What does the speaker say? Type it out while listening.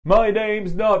My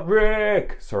name's not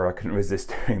Rick! Sorry, I couldn't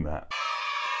resist doing that.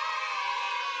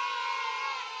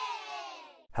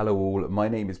 Hello all, my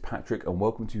name is Patrick and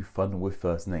welcome to Fun with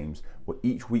First Names, where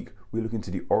each week we look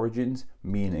into the origins,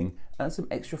 meaning, and some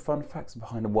extra fun facts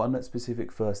behind one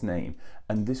specific first name.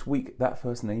 And this week, that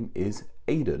first name is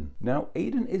Aidan. Now,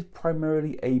 Aidan is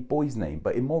primarily a boy's name,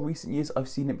 but in more recent years I've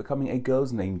seen it becoming a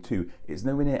girl's name too. It's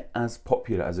nowhere near as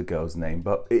popular as a girl's name,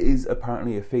 but it is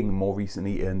apparently a thing more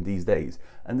recently in these days.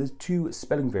 And there's two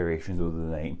spelling variations of the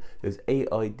name. There's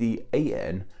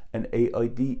A-I-D-A-N and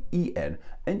A-I-D-E-N,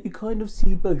 and you kind of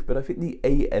see both, but I think the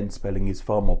A-N spelling is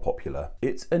far more popular.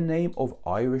 It's a name of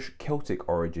Irish Celtic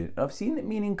origin, and I've seen it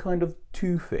meaning kind of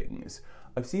two things.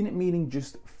 I've seen it meaning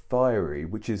just fiery,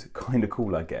 which is kind of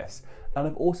cool, I guess, and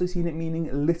I've also seen it meaning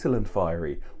little and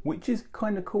fiery, which is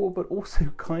kind of cool, but also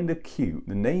kind of cute.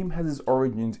 The name has its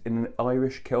origins in an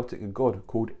Irish Celtic god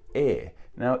called Éire.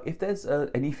 Now, if there's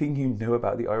anything you know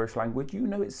about the Irish language, you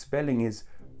know its spelling is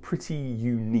pretty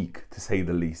unique, to say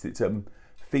the least. It's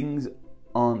things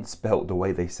aren't spelt the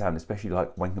way they sound, especially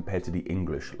like when compared to the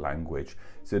English language.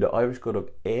 So the Irish god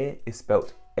of Éire is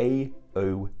spelt A-O-D-H.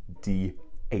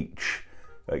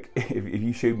 Like if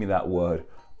you showed me that word,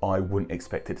 I wouldn't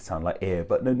expect it to sound like air,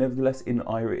 but no, nevertheless in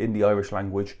the Irish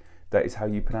language, that is how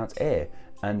you pronounce Éire.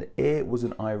 And Éire was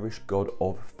an Irish god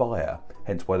of fire,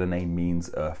 hence why the name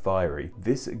means fiery.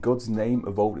 This god's name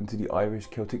evolved into the Irish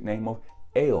Celtic name of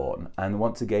Aidan, and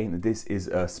once again this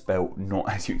is spelt not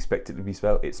as you expect it to be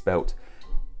spelt. It's spelt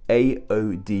A-O-D-H-A-N.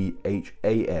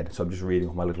 So I'm just reading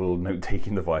on my little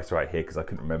note-taking device right here because I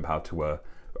couldn't remember how to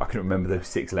I couldn't remember those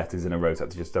 6 letters in a row, so I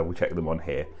had to just double check them on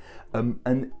here.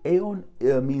 And Aidan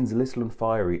means little and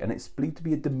fiery, and it's believed to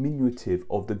be a diminutive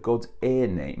of the god's Éire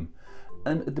name.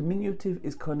 And a diminutive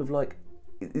is kind of like,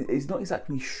 it's not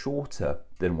exactly shorter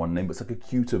than one name, but it's like a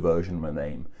cuter version of a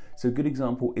name. So a good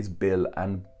example is Bill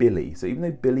and Billy. So even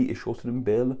though Billy is shorter than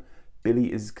Bill,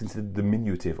 Billy is considered the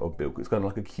diminutive of Bill. It's kind of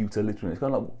like a cuter little name. It's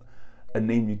kind of like a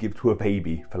name you give to a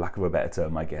baby, for lack of a better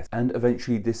term, I guess. And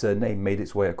eventually this name made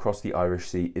its way across the Irish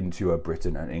Sea into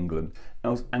Britain and England.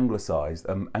 Now it's anglicised.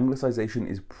 Anglicisation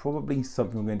is probably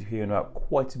something we're going to hear about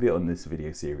quite a bit on this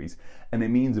video series, and it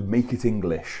means make it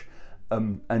English.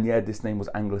 And yeah, this name was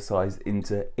anglicised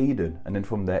into Aidan, and then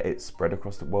from there it spread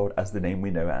across the world as the name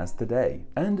we know it as today.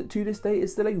 And to this day,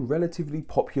 it's still a relatively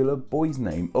popular boy's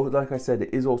name. Oh, like I said,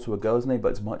 it is also a girl's name, but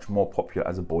it's much more popular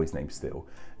as a boy's name still.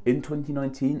 In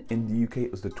 2019, in the UK,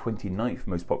 it was the 29th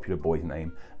most popular boy's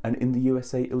name, and in the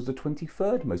USA, it was the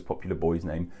 23rd most popular boy's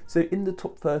name. So in the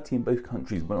top 30 in both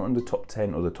countries, but not in the top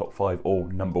 10 or the top 5 or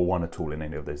number 1 at all in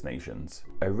any of those nations.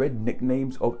 I read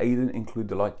nicknames of Aidan include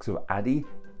the likes of Addy,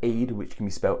 Aid, which can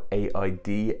be spelled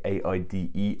A-I-D,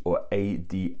 A-I-D-E, or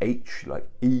A-D-H, like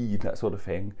E, that sort of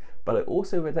thing. But I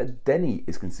also read that Denny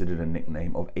is considered a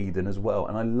nickname of Aidan as well,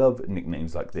 and I love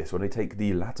nicknames like this, where they take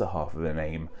the latter half of the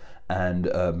name and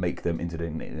make them into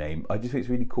the nickname. I just think it's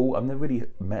really cool. I've never really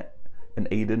met an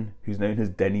Aidan who's known as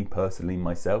Denny personally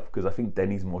myself, because I think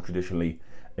Denny's more traditionally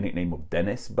a nickname of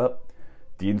Dennis, but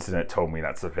the internet told me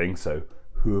that's the thing, so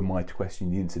who am I to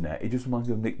question the internet? It just reminds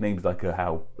me of nicknames like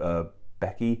how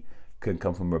Becky can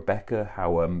come from Rebecca,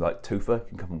 how like Topher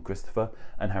can come from Christopher,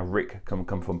 and how Rick can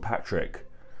come from Patrick.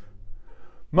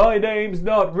 My name's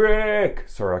not Rick!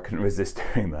 Sorry, I couldn't resist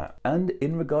doing that. And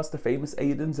in regards to famous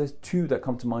Aidans, there's 2 that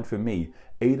come to mind for me.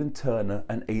 Aidan Turner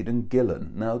and Aidan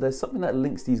Gillen. Now there's something that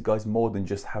links these guys more than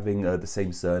just having the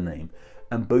same surname.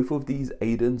 And both of these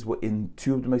Aidans were in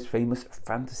 2 of the most famous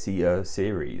fantasy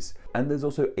series. And there's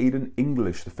also Aidan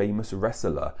English, the famous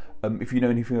wrestler. If you know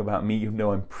anything about me, you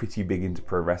know I'm pretty big into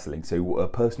pro wrestling. So a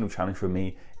personal challenge for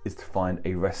me is to find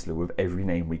a wrestler with every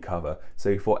name we cover.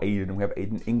 So for Aidan, we have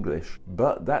Aidan English.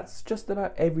 But that's just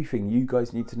about everything you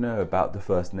guys need to know about the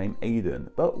first name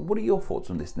Aidan. But what are your thoughts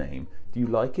on this name? Do you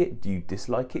like it? Do you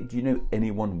dislike it? Do you know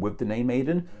anyone with the name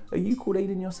Aidan? Are you called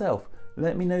Aidan yourself?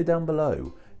 Let me know down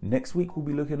below. Next week we'll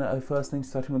be looking at a first name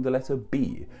starting with the letter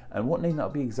B, and what name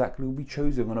that'll be exactly will be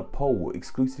chosen on a poll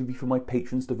exclusively for my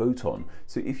patrons to vote on.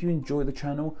 So if you enjoy the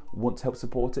channel, want to help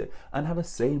support it, and have a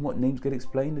say in what names get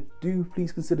explained, do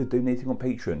please consider donating on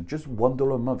Patreon. Just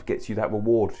 $1 a month gets you that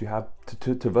reward to have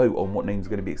to vote on what names are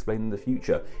going to be explained in the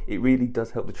future. It really does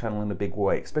help the channel in a big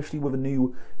way, especially with a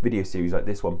new video series like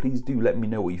this one. Please do let me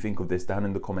know what you think of this down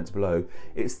in the comments below.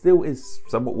 It still is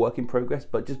somewhat work in progress,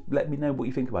 but just let me know what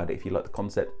you think about it, if you like the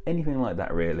concept, anything like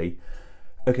that really.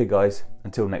 Okay guys,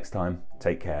 until next time,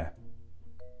 take care.